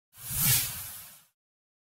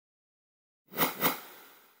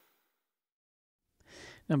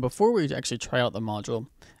Now before we actually try out the module,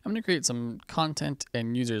 I'm going to create some content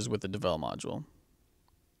and users with the devel module.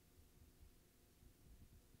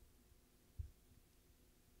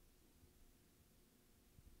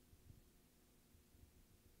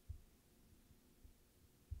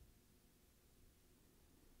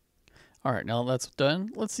 Alright, now that's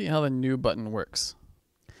done, let's see how the new button works.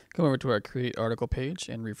 Come over to our Create Article page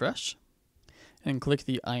and refresh, and click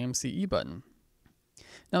the IMCE button.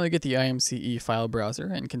 Now we get the IMCE file browser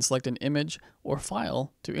and can select an image or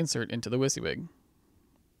file to insert into the Wysiwyg.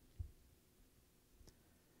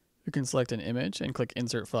 We can select an image and click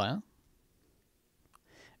Insert File.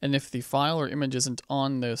 And if the file or image isn't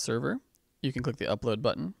on the server, you can click the Upload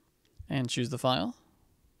button and choose the file.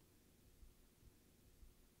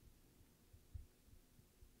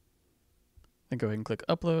 Then go ahead and click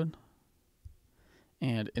Upload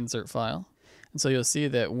and Insert File. And so you'll see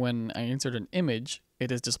that when I insert an image,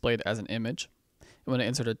 it is displayed as an image. And when I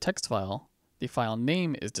insert a text file, the file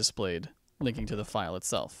name is displayed, linking to the file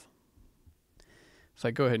itself. If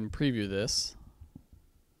I go ahead and preview this,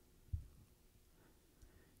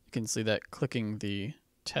 you can see that clicking the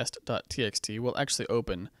test.txt will actually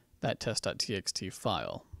open that test.txt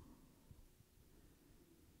file.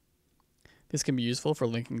 This can be useful for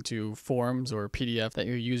linking to forms or PDF that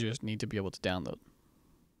your users need to be able to download.